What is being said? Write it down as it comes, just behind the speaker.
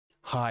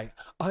Hi,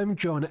 I'm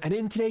John, and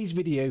in today's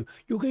video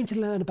you're going to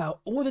learn about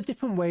all the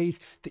different ways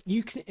that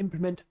you can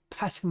implement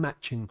pattern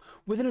matching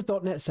within a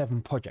 .NET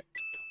 7 project.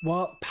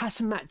 While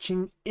pattern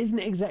matching isn't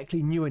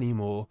exactly new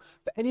anymore,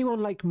 for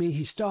anyone like me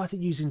who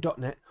started using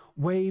 .NET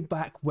way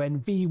back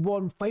when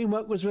V1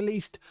 framework was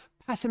released,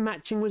 pattern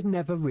matching was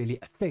never really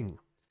a thing.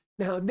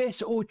 Now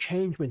this all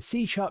changed when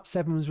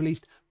C#7 was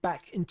released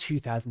back in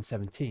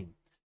 2017.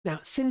 Now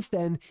since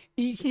then,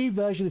 each new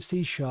version of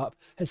C#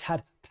 has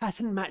had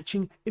pattern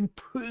matching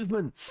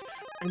improvements,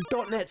 and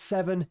 .NET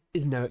 7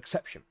 is no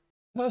exception.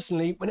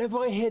 Personally, whenever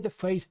I hear the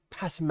phrase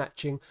pattern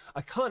matching,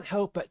 I can't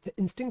help but to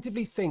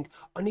instinctively think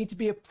I need to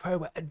be a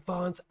pro at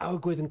advanced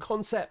algorithm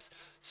concepts,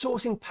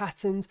 sourcing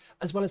patterns,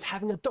 as well as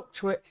having a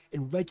doctorate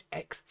in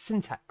regex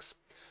syntax.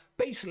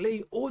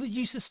 Basically, all the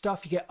useless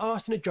stuff you get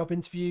asked in a job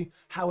interview,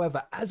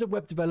 however, as a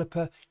web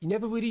developer, you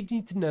never really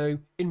need to know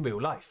in real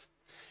life.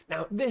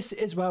 Now, this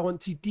is where I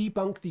want to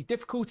debunk the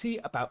difficulty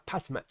about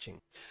pattern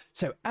matching.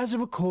 So as a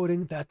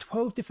recording, there are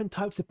 12 different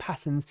types of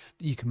patterns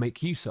that you can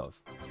make use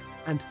of.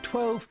 And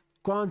 12,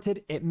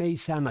 granted, it may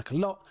sound like a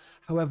lot,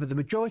 however, the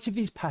majority of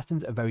these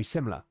patterns are very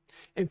similar.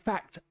 In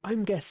fact,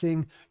 I'm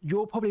guessing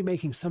you're probably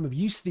making some of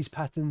use of these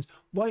patterns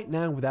right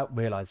now without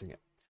realizing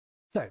it.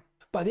 So,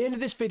 by the end of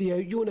this video,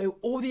 you'll know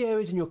all the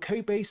areas in your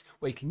code base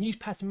where you can use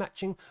pattern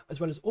matching, as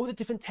well as all the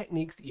different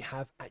techniques that you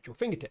have at your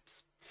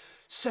fingertips.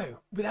 So,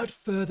 without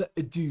further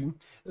ado,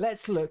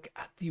 let's look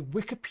at the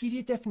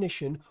Wikipedia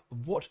definition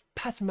of what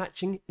pattern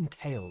matching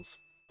entails.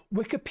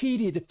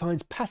 Wikipedia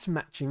defines pattern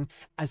matching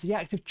as the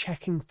act of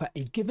checking for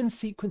a given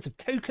sequence of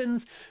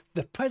tokens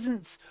the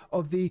presence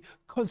of the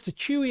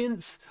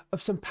constituents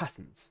of some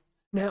patterns.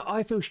 Now,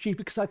 I feel stupid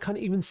because I can't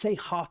even say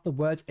half the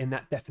words in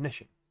that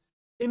definition.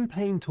 In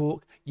plain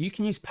talk, you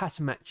can use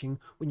pattern matching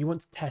when you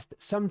want to test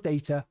that some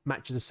data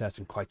matches a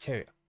certain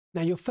criteria.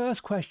 Now, your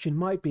first question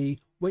might be,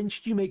 when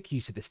should you make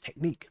use of this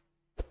technique?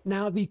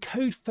 Now, the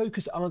code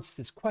focus answer to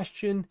this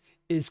question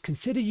is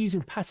consider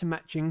using pattern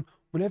matching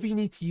whenever you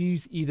need to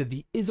use either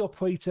the is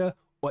operator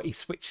or a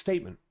switch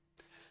statement.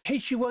 In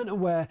case you weren't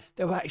aware,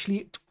 there are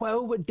actually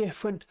 12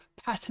 different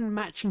pattern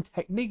matching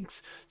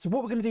techniques. So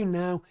what we're going to do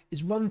now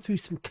is run through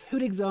some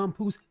code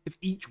examples of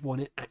each one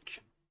in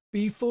action.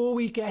 Before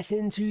we get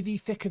into the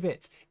thick of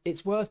it,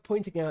 it's worth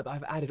pointing out that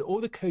I've added all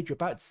the code you're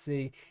about to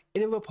see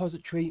in a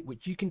repository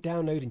which you can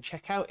download and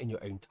check out in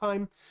your own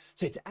time.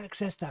 So to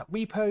access that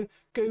repo,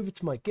 go over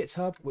to my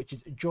GitHub, which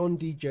is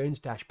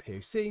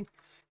johndjones-poc,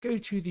 go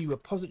to the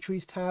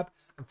repositories tab,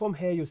 and from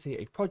here you'll see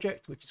a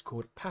project which is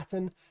called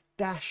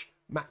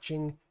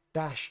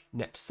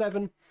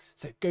pattern-matching-net7.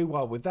 So go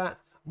wild with that.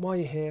 And while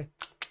you're here,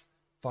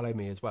 follow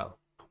me as well.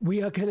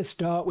 We are going to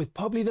start with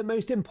probably the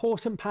most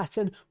important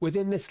pattern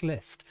within this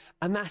list,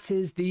 and that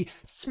is the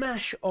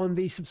smash on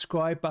the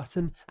subscribe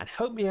button and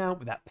help me out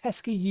with that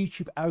pesky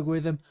YouTube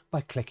algorithm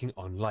by clicking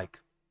on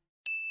like.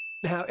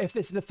 Now, if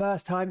this is the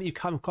first time that you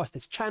come across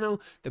this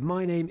channel, then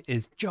my name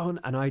is John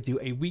and I do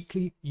a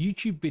weekly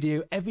YouTube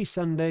video every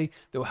Sunday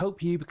that will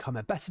help you become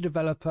a better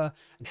developer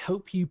and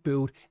help you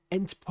build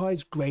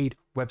enterprise grade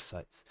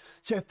websites.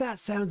 So if that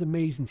sounds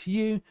amazing to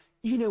you,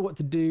 you know what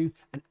to do,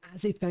 and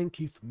as a thank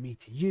you from me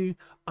to you,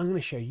 I'm going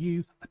to show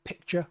you a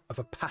picture of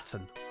a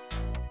pattern.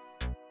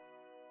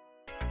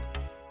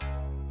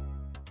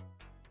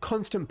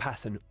 Constant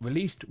pattern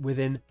released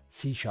within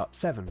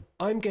C#7.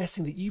 I'm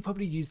guessing that you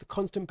probably use the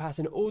constant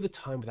pattern all the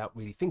time without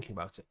really thinking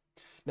about it.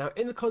 Now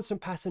in the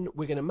constant pattern,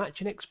 we're going to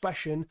match an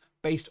expression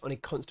based on a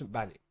constant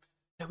value.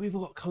 Now we've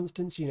got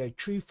constants, you know,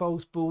 true,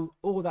 false, bool,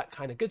 all that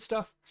kind of good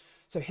stuff.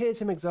 So here's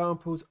some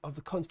examples of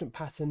the constant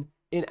pattern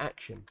in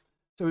action.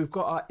 So we've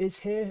got our is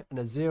here and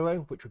a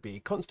 0, which would be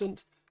a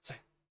constant. So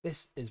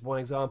this is one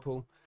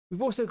example.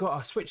 We've also got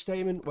our switch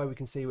statement where we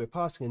can see we're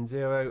passing in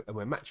 0 and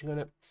we're matching on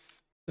it.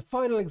 The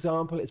final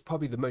example is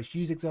probably the most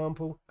used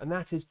example, and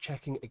that is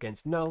checking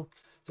against null.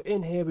 So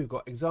in here we've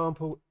got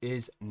example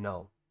is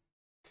null.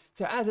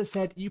 So as I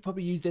said, you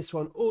probably use this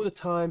one all the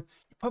time.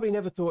 You probably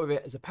never thought of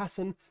it as a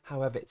pattern.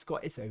 However, it's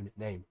got its own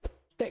name.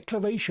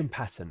 Declaration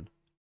pattern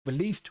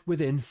released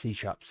within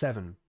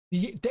C#7.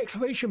 The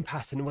declaration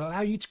pattern will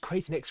allow you to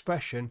create an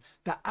expression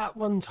that at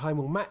runtime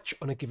will match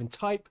on a given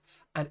type,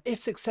 and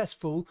if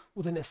successful,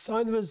 will then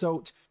assign the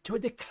result to a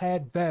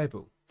declared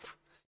variable.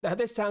 Now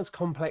this sounds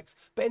complex,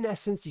 but in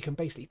essence, you can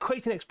basically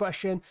create an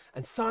expression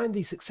and assign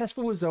the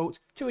successful result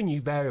to a new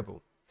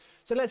variable.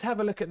 So let's have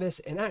a look at this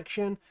in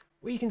action.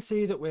 We can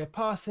see that we're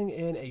passing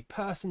in a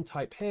person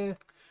type here.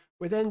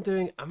 We're then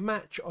doing a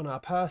match on our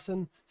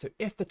person. So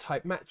if the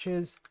type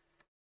matches,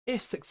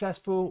 if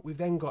successful, we've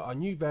then got our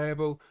new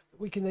variable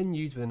that we can then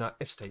use within our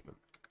if statement.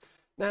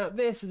 Now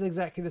this is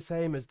exactly the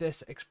same as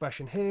this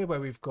expression here where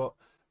we've got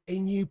a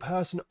new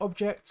person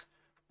object.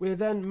 We're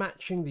then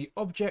matching the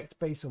object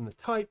based on the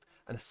type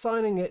and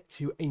assigning it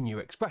to a new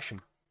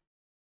expression.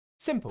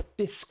 Simple.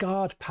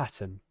 Discard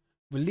pattern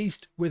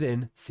released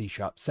within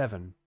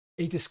C#7.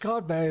 A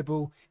discard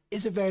variable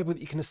is a variable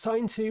that you can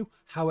assign to,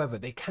 however,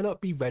 they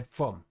cannot be read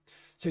from.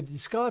 So the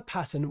discard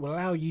pattern will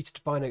allow you to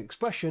define an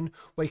expression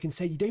where you can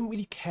say you don't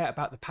really care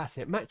about the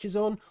pattern it matches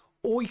on,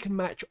 or you can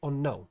match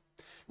on null.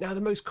 Now,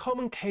 the most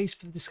common case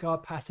for the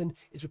discard pattern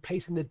is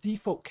replacing the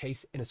default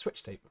case in a switch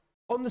statement.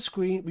 On the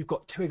screen, we've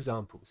got two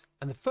examples,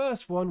 and the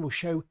first one will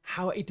show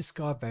how a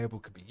discard variable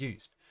can be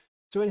used.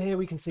 So in here,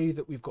 we can see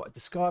that we've got a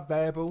discard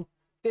variable.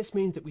 This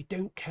means that we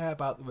don't care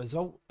about the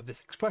result of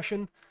this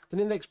expression. Then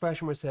in the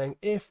expression, we're saying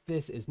if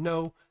this is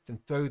null, then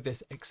throw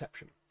this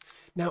exception.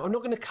 Now, I'm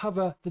not going to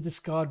cover the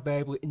discard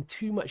variable in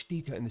too much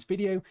detail in this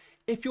video.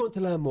 If you want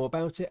to learn more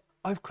about it,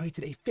 I've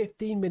created a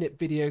 15-minute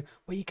video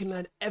where you can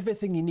learn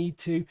everything you need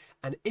to.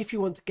 And if you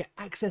want to get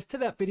access to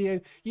that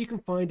video, you can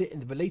find it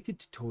in the related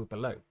tutorial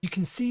below. You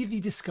can see the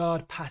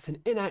discard pattern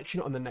in action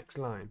on the next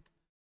line.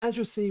 As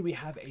you'll see, we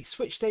have a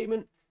switch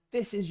statement.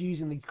 This is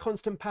using the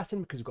constant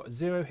pattern because we've got a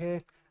 0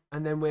 here.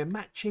 And then we're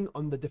matching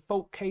on the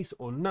default case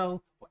or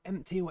null or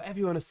empty, whatever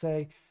you want to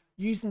say.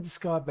 Using the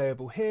discard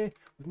variable here,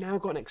 we've now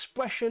got an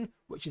expression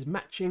which is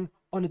matching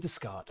on a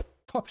discard.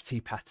 Property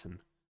pattern,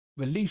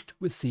 released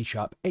with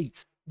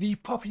C#8. The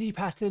property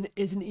pattern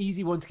is an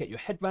easy one to get your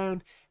head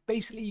around.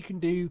 Basically, you can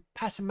do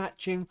pattern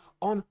matching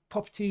on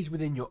properties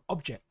within your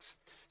objects.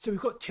 So we've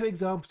got two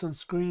examples on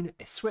screen,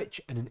 a switch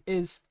and an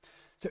is.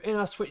 So in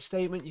our switch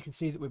statement, you can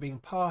see that we're being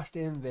passed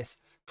in this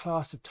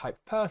class of type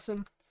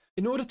person.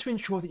 In order to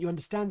ensure that you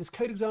understand this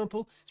code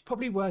example, it's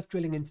probably worth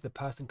drilling into the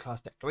person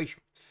class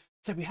declaration.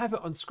 So we have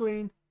it on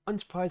screen.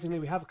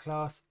 Unsurprisingly, we have a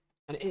class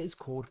and it is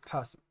called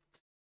person.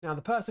 Now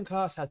the person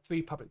class has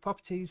three public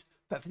properties,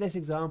 but for this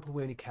example,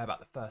 we only care about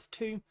the first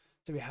two.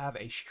 So we have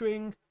a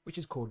string, which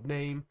is called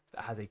name,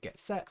 that has a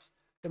getSets.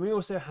 Then we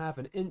also have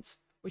an int,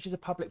 which is a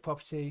public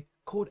property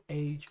called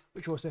age,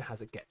 which also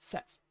has a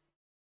getSets.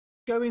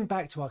 Going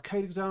back to our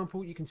code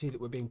example, you can see that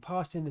we're being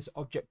passed in this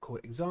object called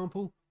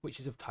example, which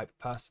is of type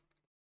person.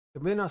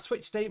 Then within our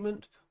switch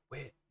statement,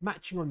 we're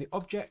matching on the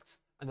object,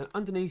 and then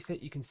underneath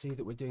it, you can see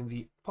that we're doing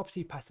the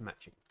property pattern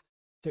matching.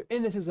 So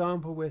in this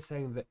example, we're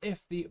saying that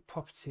if the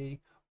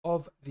property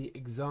of the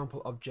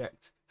example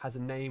object has a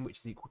name which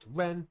is equal to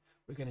Ren,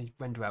 we're going to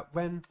render out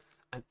Ren,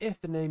 and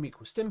if the name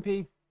equals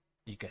Stimpy,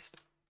 you guessed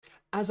it.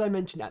 As I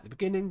mentioned at the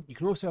beginning, you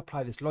can also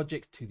apply this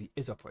logic to the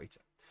is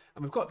operator,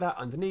 and we've got that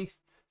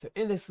underneath. So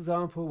in this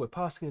example, we're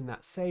passing in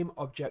that same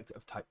object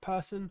of type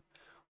person,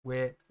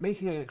 we're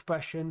making an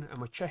expression and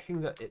we're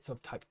checking that it's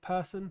of type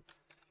person.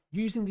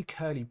 Using the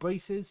curly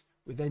braces,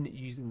 we're then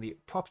using the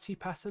property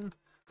pattern.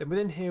 Then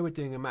within here, we're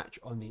doing a match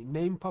on the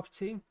name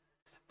property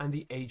and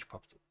the age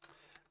property.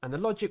 And the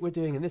logic we're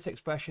doing in this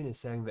expression is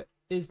saying that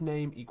is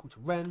name equal to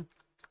Ren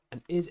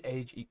and is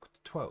age equal to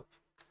 12.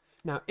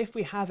 Now, if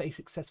we have a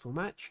successful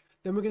match,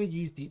 then we're going to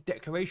use the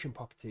declaration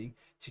property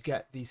to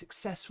get the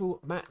successful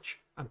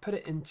match and put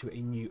it into a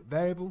new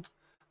variable.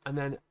 And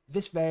then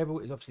this variable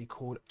is obviously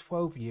called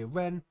 12-year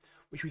Ren,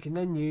 which we can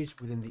then use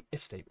within the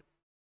if statement.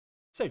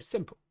 So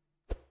simple.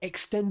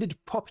 Extended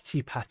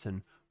property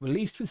pattern,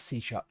 released with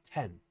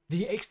C#10.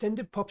 The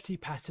extended property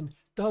pattern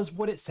does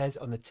what it says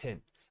on the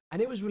tin,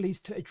 and it was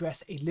released to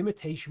address a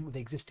limitation with the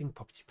existing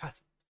property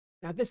pattern.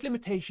 Now, this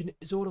limitation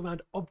is all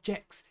around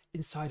objects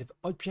inside of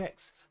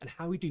objects and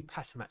how we do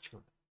pattern matching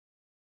on them.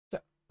 So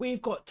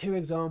we've got two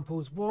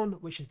examples, one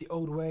which is the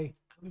old way,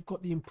 and we've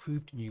got the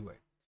improved new way.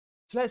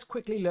 So let's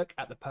quickly look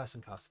at the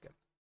person class again.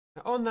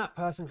 Now, on that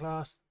person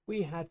class,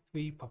 we had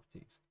three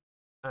properties.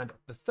 And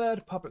the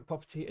third public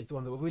property is the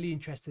one that we're really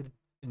interested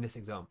in this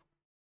example.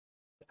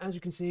 As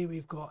you can see,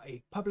 we've got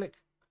a public,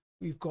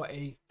 we've got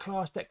a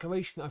class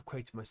declaration that I've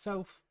created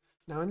myself.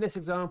 Now in this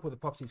example, the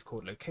property is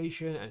called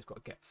location and it's got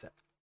a getSet.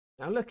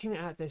 Now looking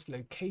at this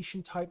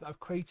location type that I've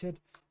created,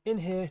 in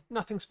here,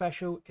 nothing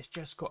special, it's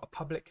just got a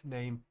public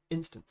name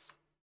instance.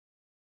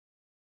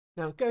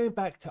 Now going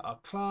back to our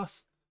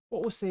class,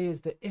 what we'll see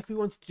is that if we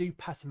wanted to do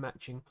pattern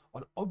matching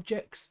on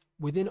objects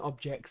within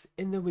objects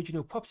in the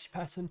original property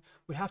pattern,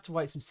 we'd have to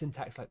write some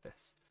syntax like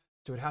this.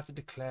 So we'd have to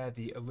declare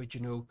the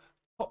original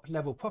top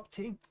level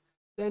property,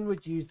 then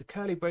we'd use the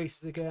curly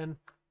braces again,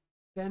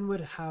 then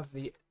we'd have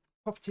the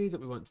property that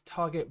we want to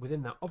target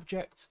within that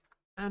object,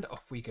 and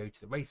off we go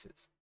to the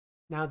races.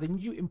 Now the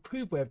new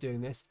improved way of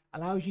doing this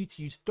allows you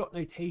to use dot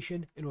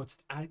notation in order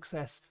to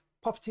access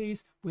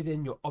properties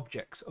within your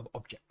objects of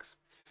objects.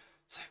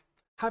 So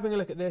having a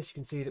look at this, you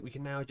can see that we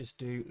can now just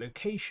do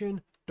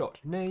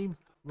location.name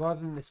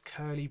rather than this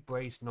curly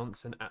brace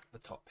nonsense at the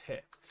top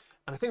here.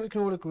 And I think we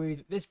can all agree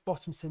that this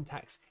bottom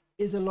syntax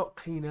is a lot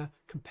cleaner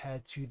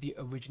compared to the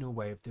original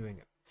way of doing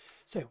it.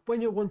 So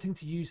when you're wanting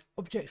to use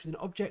objects within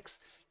objects,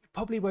 you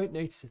probably won't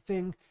notice a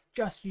thing,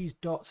 just use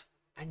dot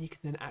and you can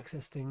then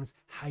access things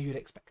how you'd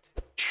expect.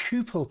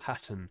 Tuple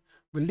pattern,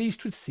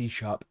 released with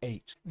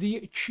C#8.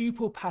 The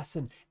tuple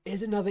pattern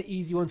is another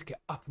easy one to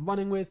get up and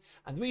running with,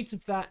 and the reason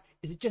for that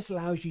is it just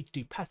allows you to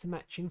do pattern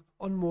matching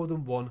on more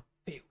than one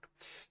field.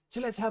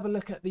 So let's have a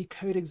look at the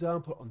code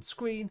example on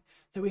screen.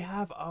 So we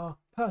have our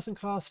person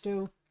class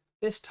still.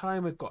 This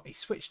time we've got a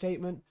switch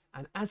statement,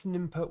 and as an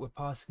input we're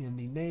passing in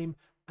the name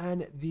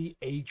and the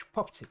age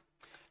property.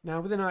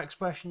 Now within our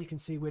expression you can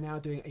see we're now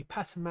doing a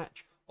pattern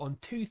match on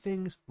two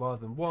things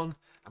rather than one,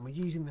 and we're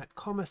using that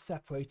comma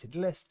separated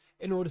list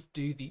in order to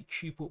do the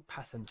tuple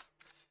pattern.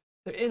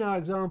 So in our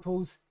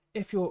examples,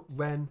 if you're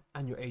Ren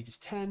and your age is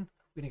 10,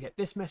 we're going to get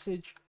this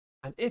message.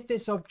 And if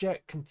this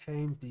object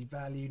contains the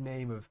value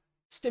name of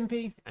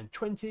Stimpy and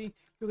 20,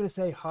 you're going to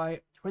say,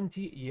 hi,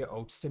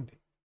 20-year-old Stimpy.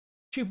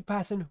 Tuple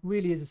pattern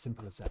really is as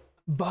simple as that.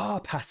 Var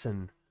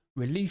pattern,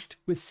 released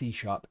with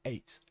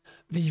C#8.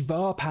 The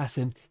var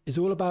pattern is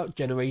all about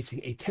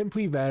generating a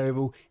temporary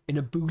variable in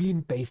a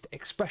Boolean-based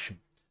expression.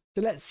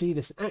 So let's see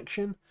this in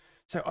action.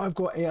 So I've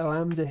got a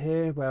lambda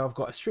here where I've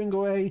got a string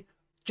array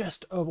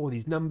just of all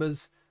these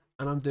numbers,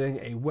 and I'm doing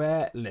a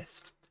where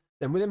list.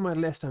 Then within my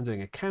list, I'm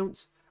doing a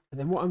count. And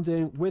then what I'm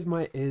doing with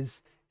my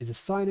is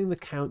assigning the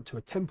count to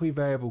a temporary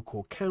variable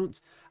called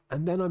count.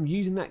 And then I'm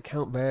using that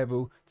count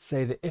variable to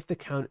say that if the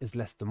count is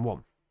less than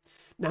 1.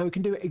 Now we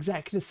can do it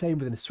exactly the same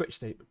within a switch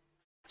statement.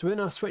 So within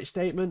our switch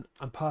statement,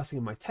 I'm passing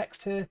in my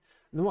text here. And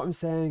then what I'm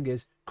saying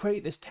is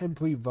create this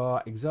temporary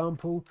var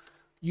example.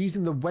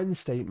 Using the when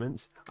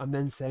statement, I'm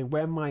then saying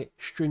when my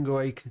string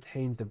array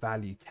contains the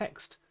value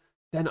text,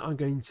 then I'm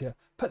going to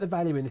put the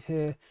value in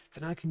here,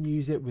 so now I can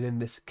use it within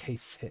this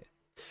case here.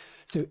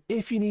 So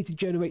if you need to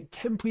generate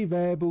temporary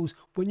variables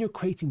when you're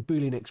creating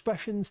Boolean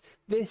expressions,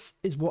 this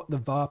is what the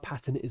var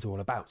pattern is all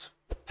about.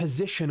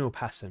 Positional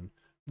pattern,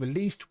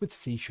 released with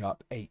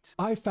C#8.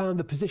 I found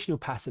the positional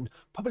pattern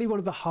probably one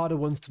of the harder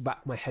ones to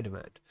wrap my head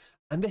around,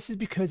 and this is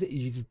because it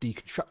uses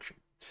deconstruction.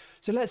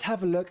 So let's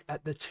have a look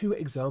at the two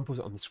examples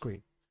on the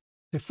screen.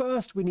 So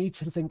first, we need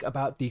to think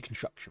about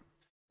deconstruction.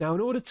 Now, in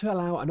order to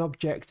allow an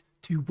object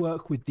to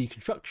work with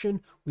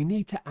deconstruction, we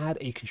need to add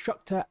a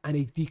constructor and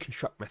a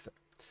deconstruct method.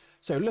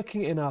 So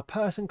looking in our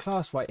person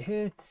class right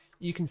here,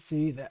 you can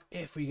see that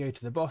if we go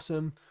to the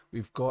bottom,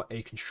 we've got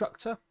a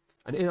constructor.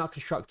 And in our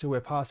constructor, we're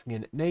passing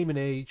in name and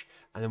age,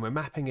 and then we're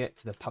mapping it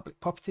to the public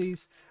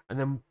properties. And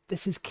then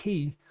this is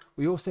key.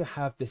 We also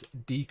have this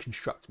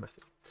deconstruct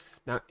method.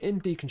 Now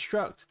in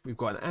deconstruct, we've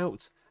got an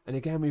out. And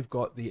again, we've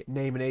got the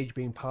name and age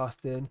being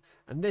passed in.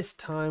 And this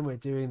time we're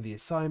doing the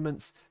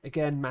assignments,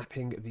 again,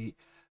 mapping the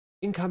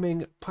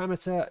incoming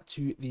parameter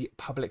to the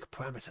public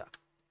parameter.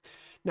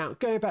 Now,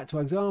 going back to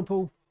our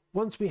example,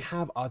 once we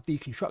have our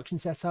deconstruction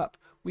set up,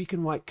 we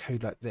can write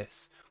code like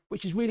this,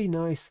 which is really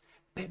nice,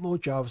 a bit more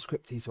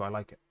JavaScripty, so I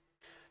like it.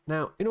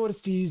 Now, in order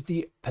to use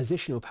the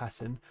positional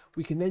pattern,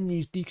 we can then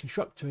use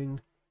deconstructing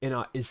in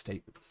our is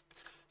statements.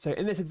 So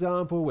in this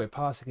example, we're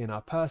passing in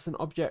our person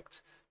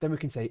object, then we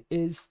can say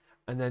is,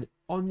 and then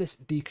on this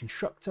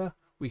deconstructor,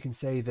 we can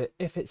say that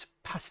if it's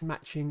pattern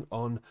matching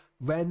on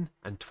ren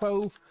and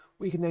 12,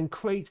 we can then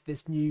create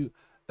this new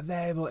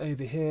variable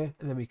over here,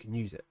 and then we can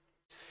use it.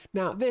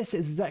 Now, this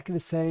is exactly the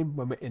same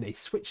when we're in a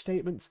switch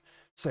statement.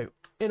 So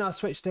in our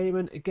switch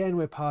statement, again,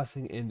 we're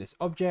passing in this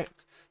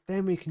object,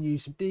 then we can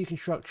use some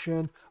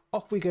deconstruction.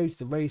 Off we go to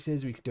the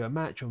races, we can do a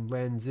match on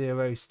ren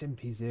 0,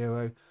 stimpy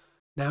 0.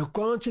 Now,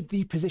 granted,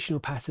 the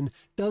positional pattern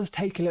does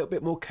take a little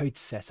bit more code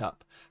to set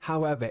up.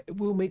 However, it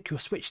will make your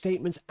switch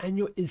statements and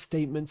your is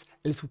statements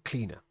a little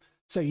cleaner.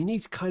 So you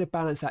need to kind of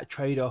balance that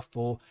trade-off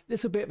for a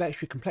little bit of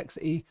extra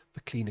complexity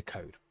for cleaner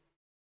code.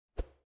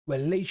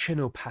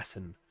 Relational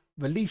pattern,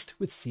 released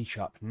with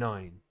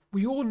C#9.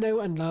 We all know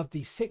and love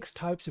the 6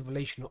 types of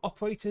relational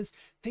operators,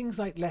 things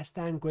like less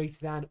than, greater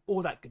than,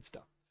 all that good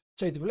stuff.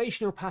 So the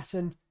relational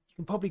pattern, you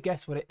can probably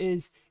guess what it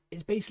is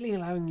basically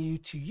allowing you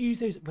to use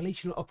those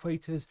relational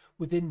operators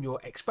within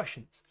your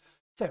expressions.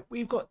 So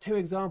we've got 2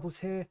 examples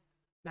here.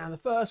 Now the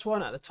first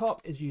one at the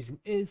top is using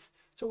is.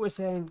 So we're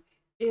saying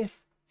if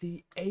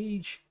the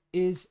age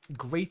is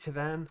greater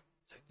than,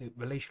 so the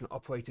relational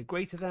operator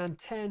greater than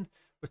 10,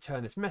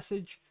 return this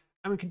message.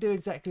 And we can do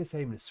exactly the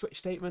same in a switch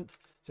statement.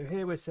 So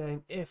here we're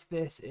saying if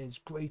this is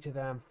greater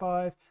than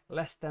 5,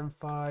 less than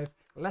 5,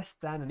 less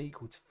than and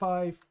equal to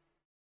 5,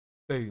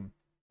 boom.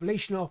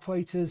 Relational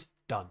operators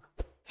done.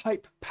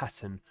 Type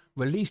pattern,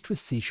 released with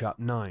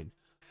C#9.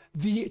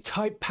 The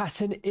type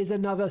pattern is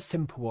another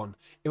simple one.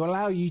 It will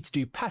allow you to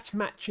do pattern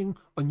matching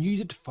on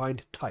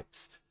user-defined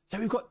types. So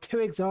we've got 2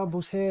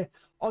 examples here.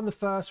 On the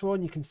first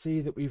one, you can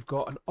see that we've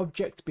got an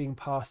object being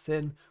passed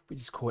in, which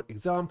is called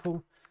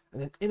example.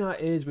 And then in our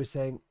is, we're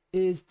saying,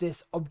 is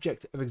this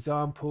object of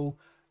example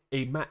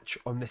a match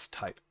on this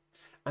type?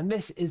 And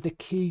this is the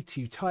key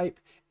to type,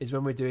 is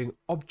when we're doing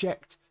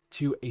object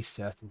to a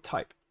certain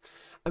type.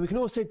 And we can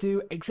also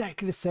do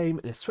exactly the same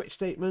in a switch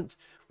statement.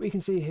 We can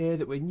see here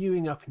that we're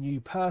newing up a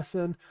new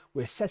person,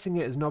 we're setting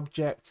it as an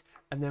object,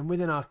 and then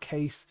within our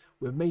case,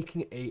 we're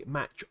making a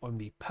match on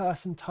the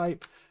person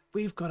type.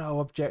 We've got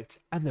our object,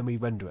 and then we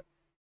render it.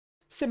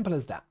 Simple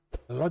as that.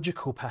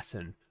 Logical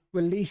pattern,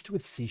 released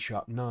with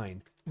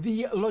C#9.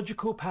 The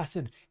logical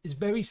pattern is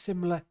very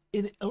similar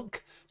in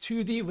ilk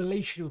to the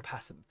relational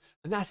pattern,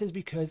 and that is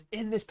because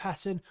in this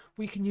pattern,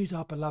 we can use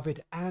our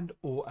beloved and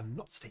or and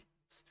not statements.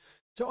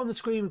 So on the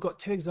screen, we've got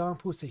 2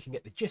 examples so you can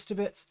get the gist of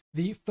it.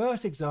 The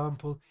first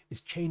example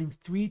is chaining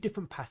 3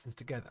 different patterns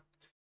together.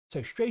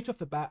 So straight off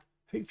the bat,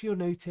 hopefully you'll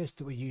notice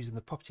that we're using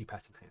the property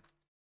pattern here.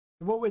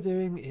 And what we're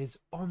doing is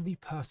on the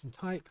person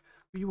type,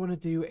 we want to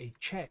do a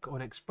check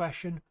on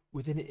expression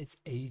within its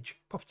age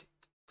property.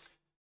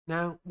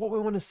 Now, what we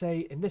want to say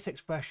in this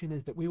expression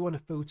is that we want to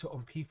filter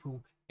on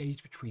people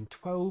aged between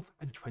 12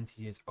 and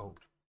 20 years old.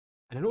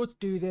 And in order to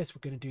do this,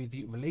 we're going to do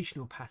the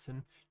relational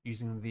pattern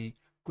using the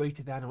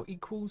greater than or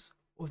equals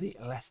or the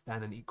less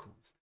than and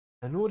equals.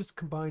 And in order to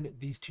combine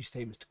these two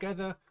statements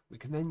together, we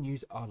can then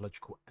use our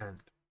logical AND.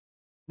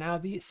 Now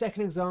the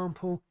second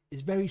example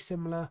is very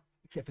similar,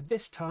 except for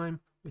this time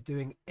we're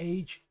doing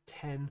age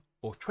 10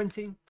 or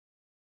 20.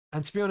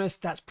 And to be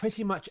honest, that's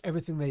pretty much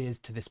everything there is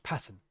to this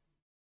pattern.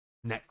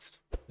 Next,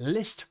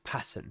 list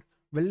pattern,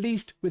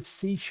 released with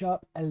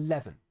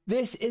C#11.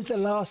 This is the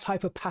last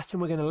type of pattern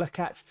we're going to look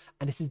at,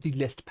 and this is the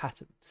list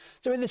pattern.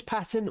 So in this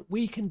pattern,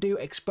 we can do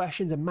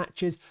expressions and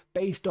matches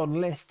based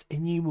on lists,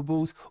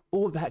 enumerables,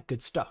 all that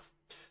good stuff.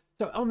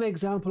 So on the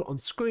example on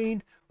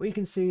screen, we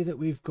can see that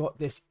we've got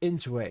this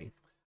int array,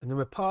 and then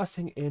we're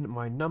passing in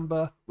my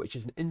number, which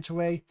is an int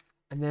array,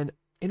 and then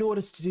in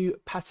order to do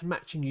pattern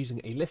matching using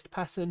a list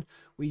pattern,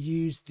 we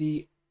use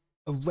the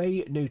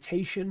array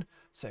notation,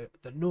 so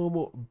the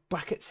normal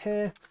brackets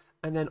here,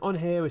 and then on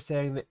here we're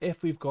saying that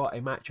if we've got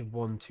a match of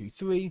 1, 2,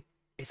 3,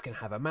 it's going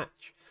to have a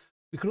match.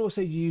 We can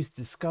also use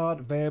the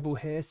discard variable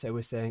here, so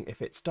we're saying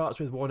if it starts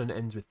with 1 and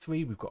ends with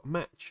 3, we've got a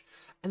match.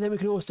 And then we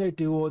can also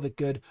do all the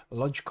good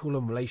logical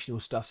and relational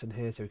stuffs in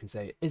here, so we can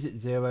say, is it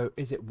 0,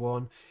 is it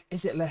 1,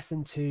 is it less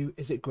than 2,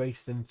 is it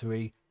greater than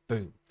 3,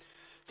 boom.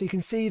 So you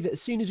can see that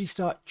as soon as we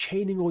start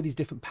chaining all these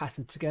different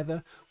patterns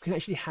together, we can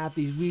actually have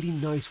these really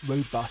nice,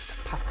 robust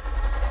patterns.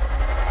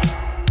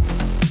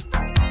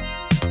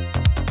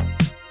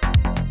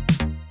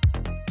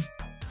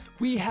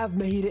 We have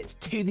made it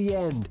to the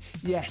end.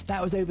 Yes,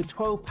 that was over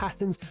 12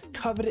 patterns,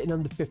 covered it in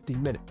under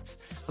 15 minutes.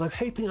 And I'm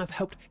hoping I've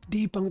helped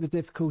debunk the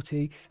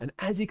difficulty. And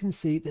as you can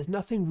see, there's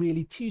nothing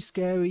really too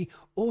scary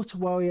or to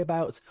worry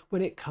about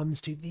when it comes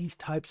to these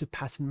types of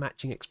pattern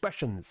matching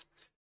expressions.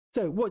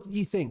 So what do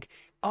you think?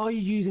 Are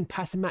you using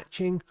pattern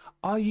matching?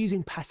 Are you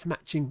using pattern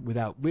matching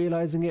without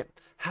realizing it?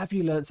 Have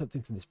you learned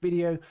something from this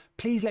video?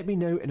 Please let me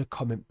know in a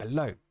comment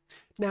below.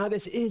 Now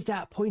this is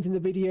that point in the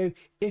video.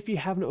 If you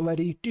haven't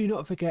already, do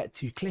not forget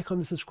to click on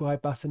the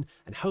subscribe button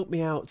and help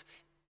me out.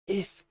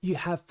 If you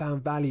have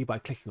found value by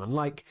clicking on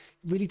like,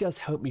 it really does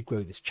help me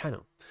grow this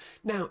channel.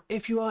 Now,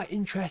 if you are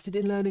interested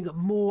in learning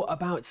more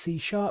about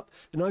C#,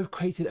 then I've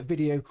created a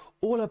video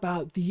all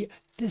about the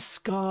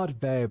discard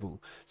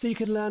variable. So you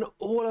can learn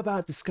all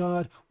about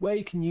discard, where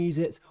you can use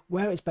it,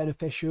 where it's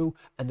beneficial,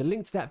 and the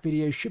link to that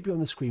video should be on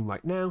the screen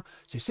right now.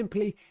 So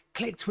simply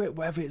click to it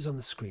wherever it is on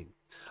the screen.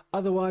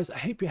 Otherwise, I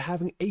hope you're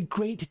having a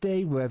great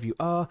day wherever you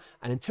are,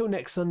 and until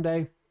next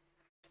Sunday,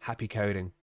 happy coding.